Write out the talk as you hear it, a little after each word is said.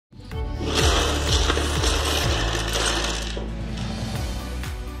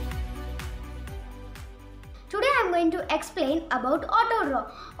explain about Autodraw.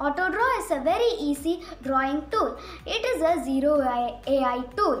 Autodraw is a very easy drawing tool. It is a zero AI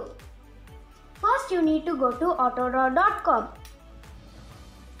tool. First you need to go to autodraw.com.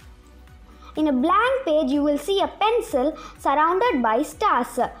 In a blank page you will see a pencil surrounded by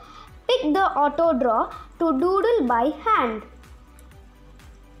stars. Pick the Autodraw to doodle by hand.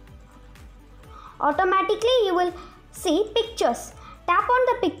 Automatically you will see pictures. Tap on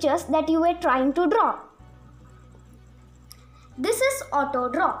the pictures that you were trying to draw. This is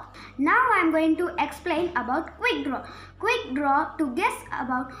Autodraw. Now I am going to explain about QuickDraw. QuickDraw to guess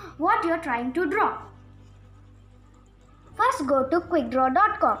about what you are trying to draw. First go to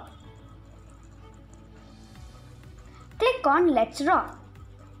quickdraw.com. Click on Let's Draw.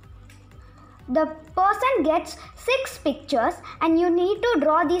 The person gets 6 pictures and you need to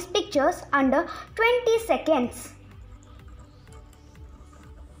draw these pictures under 20 seconds.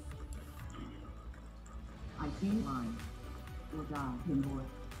 I see lines, or dial pinboard,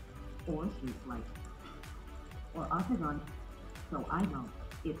 or street light, or octagon, so I know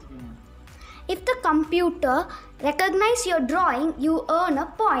it's there. If the computer recognizes your drawing, you earn a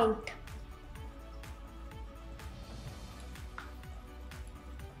point.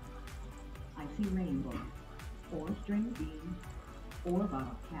 I see rainbow, or string beans, or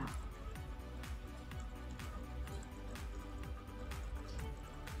bottle cap.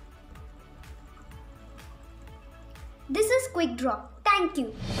 This is QuickDraw. Thank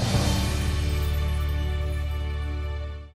you.